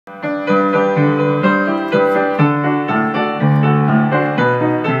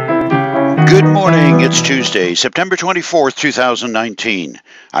Good morning. It's Tuesday, September 24th, 2019.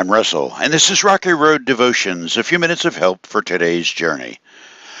 I'm Russell, and this is Rocky Road Devotions, a few minutes of help for today's journey.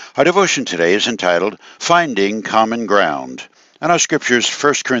 Our devotion today is entitled Finding Common Ground, and our scripture is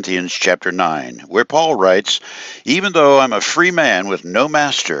 1 Corinthians chapter 9, where Paul writes, "Even though I'm a free man with no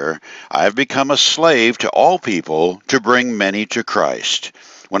master, I have become a slave to all people to bring many to Christ.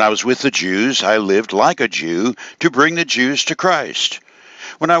 When I was with the Jews, I lived like a Jew to bring the Jews to Christ.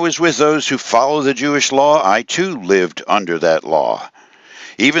 When I was with those who follow the Jewish law, I too lived under that law.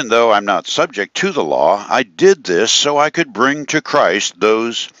 Even though I'm not subject to the law, I did this so I could bring to Christ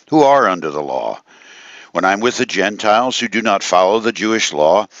those who are under the law. When I'm with the Gentiles who do not follow the Jewish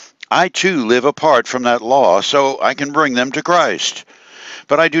law, I too live apart from that law so I can bring them to Christ.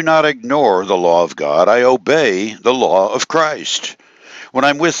 But I do not ignore the law of God, I obey the law of Christ. When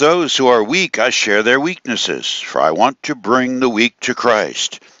I'm with those who are weak, I share their weaknesses, for I want to bring the weak to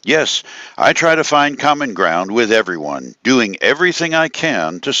Christ. Yes, I try to find common ground with everyone, doing everything I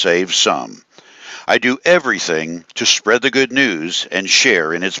can to save some. I do everything to spread the good news and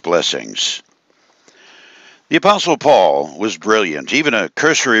share in its blessings." The Apostle Paul was brilliant. Even a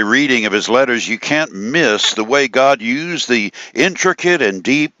cursory reading of his letters, you can't miss the way God used the intricate and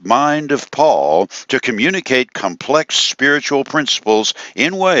deep mind of Paul to communicate complex spiritual principles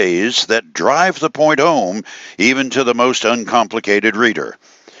in ways that drive the point home even to the most uncomplicated reader.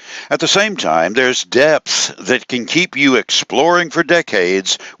 At the same time, there's depth that can keep you exploring for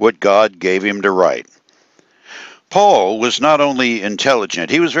decades what God gave him to write. Paul was not only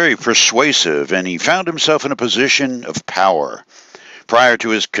intelligent, he was very persuasive, and he found himself in a position of power. Prior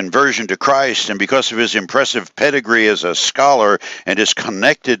to his conversion to Christ, and because of his impressive pedigree as a scholar and his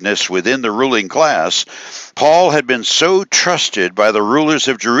connectedness within the ruling class, Paul had been so trusted by the rulers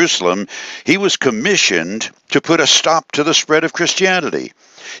of Jerusalem, he was commissioned to put a stop to the spread of Christianity.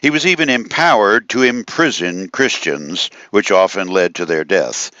 He was even empowered to imprison Christians, which often led to their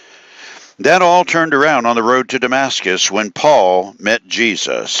death. That all turned around on the road to Damascus when Paul met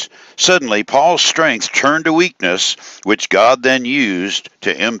Jesus. Suddenly, Paul's strength turned to weakness, which God then used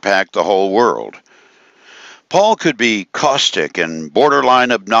to impact the whole world. Paul could be caustic and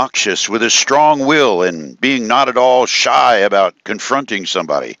borderline obnoxious with his strong will and being not at all shy about confronting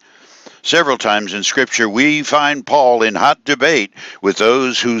somebody. Several times in Scripture, we find Paul in hot debate with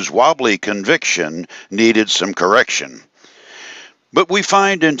those whose wobbly conviction needed some correction. But we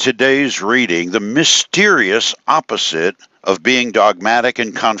find in today's reading the mysterious opposite of being dogmatic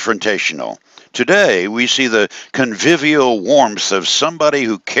and confrontational. Today, we see the convivial warmth of somebody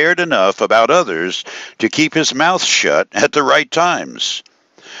who cared enough about others to keep his mouth shut at the right times.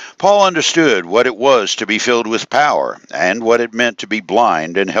 Paul understood what it was to be filled with power and what it meant to be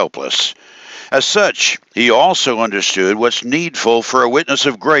blind and helpless. As such, he also understood what's needful for a witness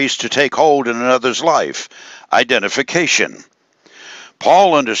of grace to take hold in another's life: identification.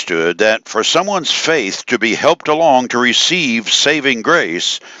 Paul understood that for someone's faith to be helped along to receive saving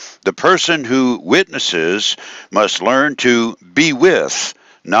grace, the person who witnesses must learn to be with,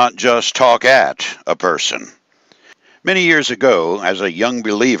 not just talk at, a person. Many years ago, as a young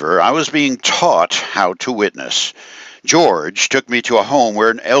believer, I was being taught how to witness. George took me to a home where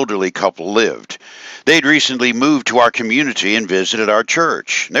an elderly couple lived. They'd recently moved to our community and visited our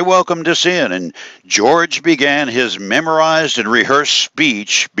church. They welcomed us in, and George began his memorized and rehearsed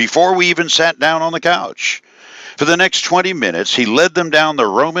speech before we even sat down on the couch. For the next 20 minutes, he led them down the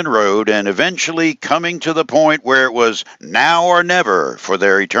Roman road and eventually coming to the point where it was now or never for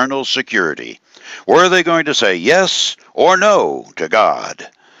their eternal security. Were they going to say yes or no to God?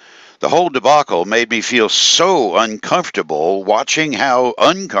 The whole debacle made me feel so uncomfortable watching how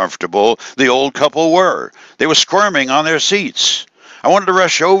uncomfortable the old couple were. They were squirming on their seats. I wanted to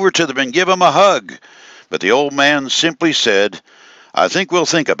rush over to them and give them a hug, but the old man simply said, "I think we'll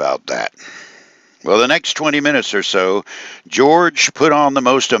think about that." Well, the next 20 minutes or so, George put on the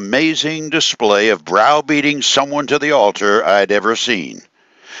most amazing display of browbeating someone to the altar I'd ever seen.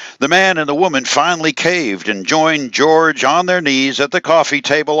 The man and the woman finally caved and joined George on their knees at the coffee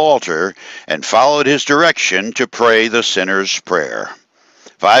table altar and followed his direction to pray the sinner's prayer.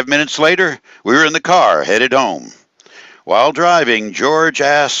 5 minutes later, we were in the car headed home. While driving, George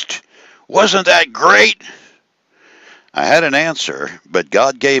asked, "Wasn't that great?" I had an answer, but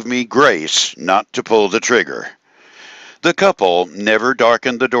God gave me grace not to pull the trigger. The couple never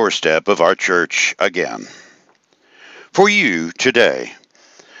darkened the doorstep of our church again. For you today,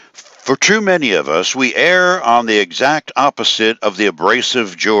 for too many of us, we err on the exact opposite of the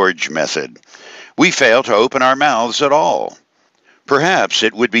abrasive George method. We fail to open our mouths at all. Perhaps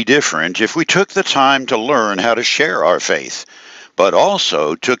it would be different if we took the time to learn how to share our faith. but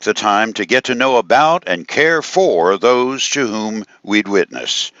also took the time to get to know about and care for those to whom we'd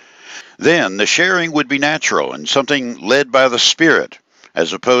witness. Then the sharing would be natural and something led by the Spirit,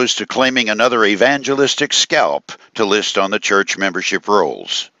 as opposed to claiming another evangelistic scalp to list on the church membership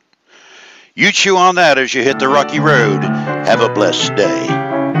rolls. You chew on that as you hit the rocky road. Have a blessed day.